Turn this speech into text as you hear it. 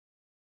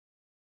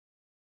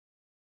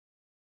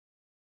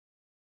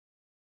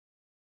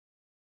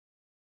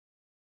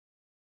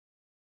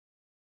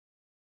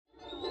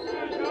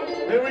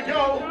Here we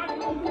go.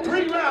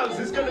 3 rounds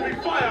is going to be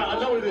fire. I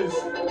know it is.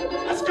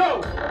 Let's go.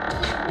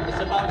 It's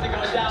about to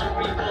go down,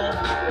 people.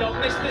 Don't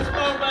miss this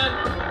moment.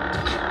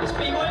 It's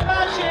POE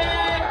magic.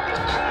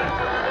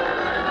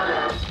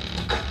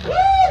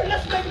 Woo!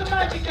 Let's make the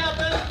magic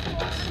happen.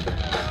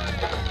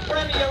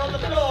 Premier on the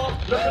floor.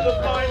 Look at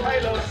the flying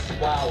halos.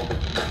 Wow.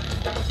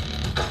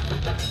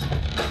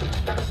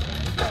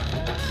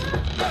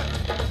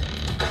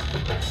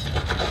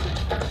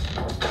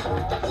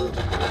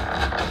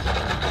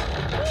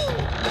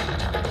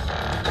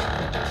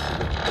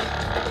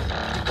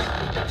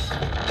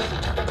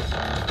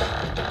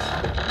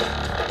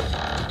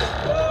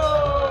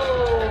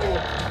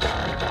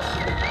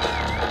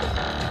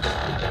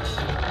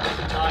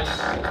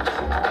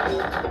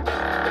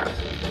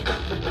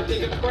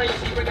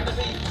 Crazy, bringing the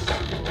beats.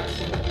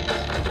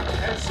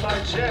 Head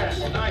slide chair,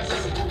 nice.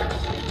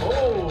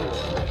 Oh,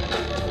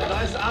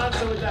 nice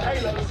answer with the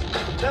halos.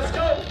 Let's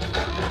go.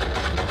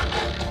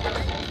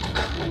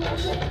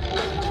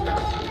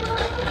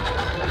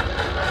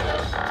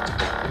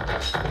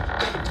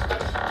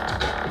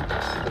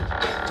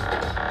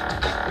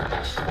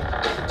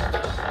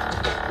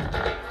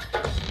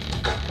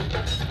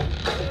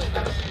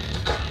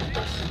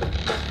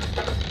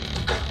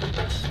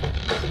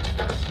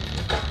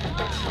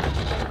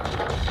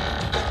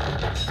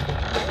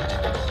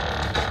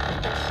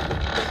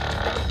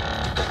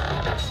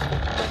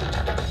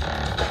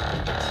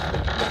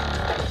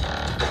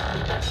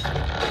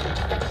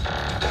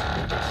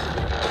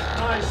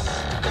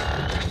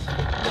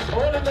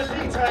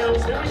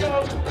 Here we go.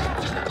 Round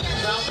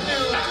 2.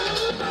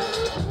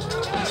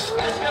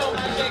 Let's go,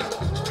 Magic.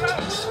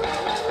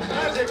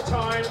 Magic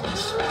time.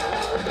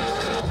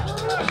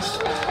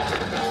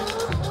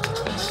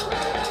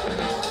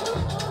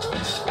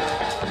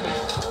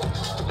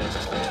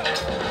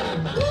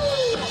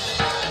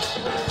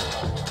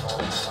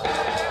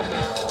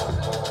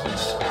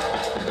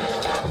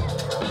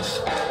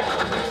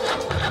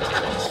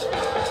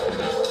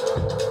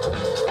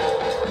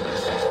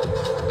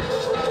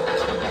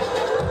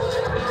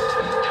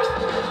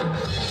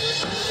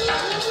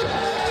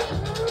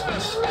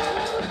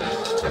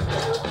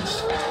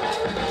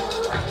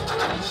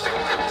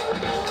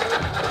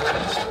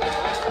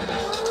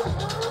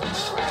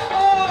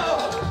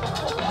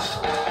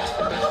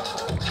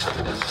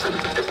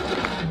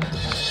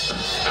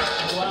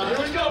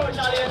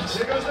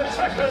 Here goes the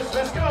checkers,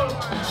 let's go!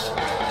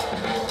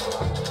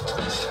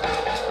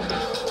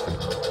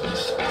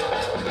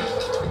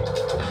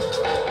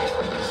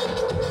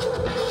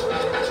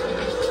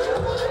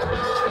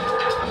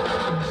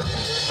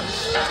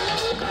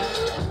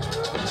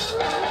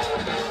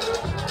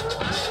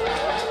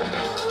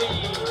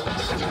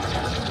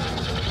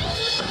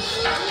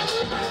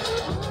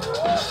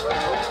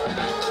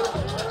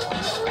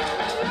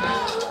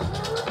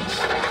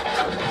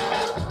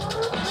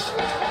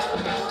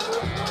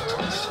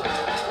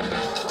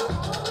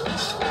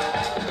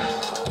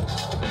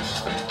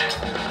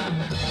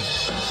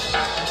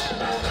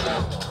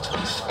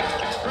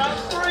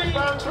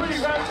 Round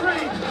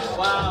three.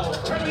 Wow.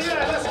 Premier,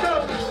 let's go.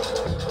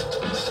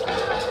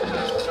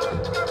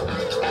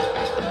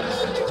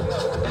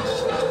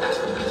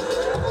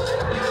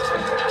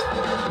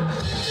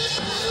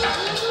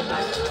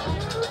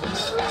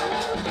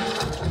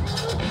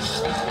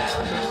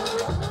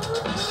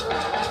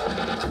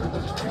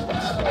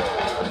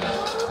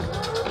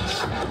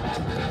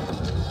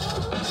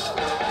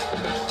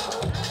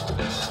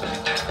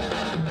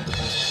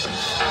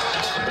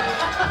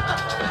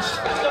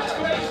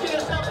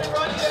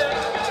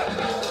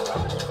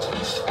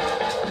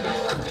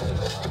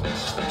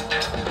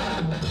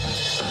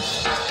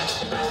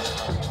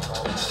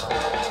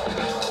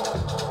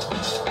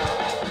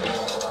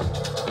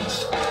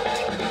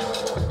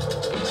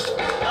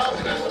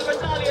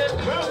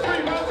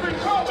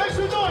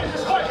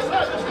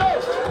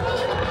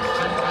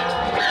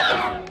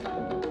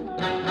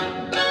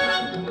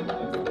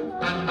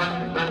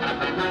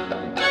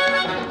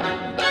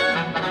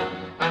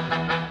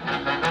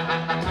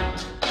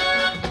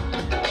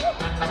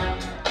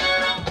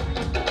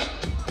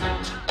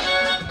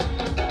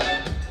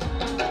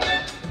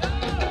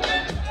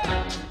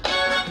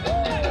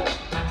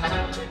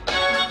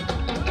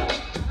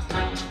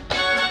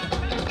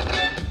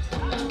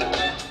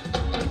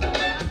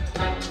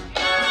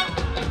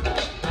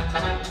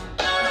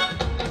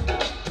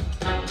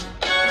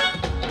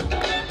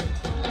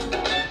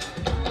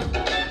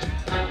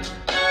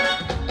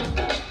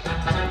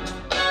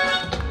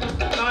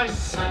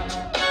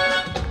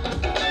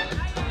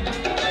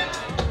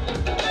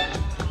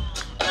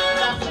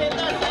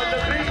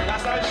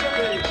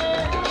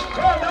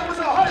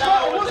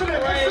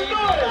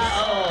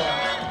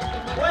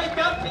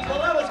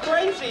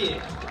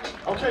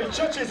 Okay,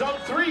 judges on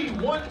 3.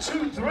 1,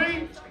 2,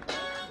 3.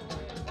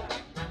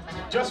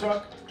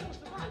 JustRoc.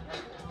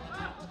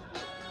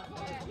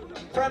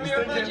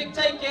 Premier Magic,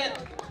 take it.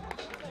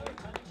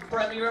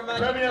 Premier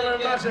Magic. Premier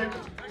Magic.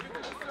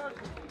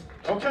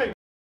 Okay.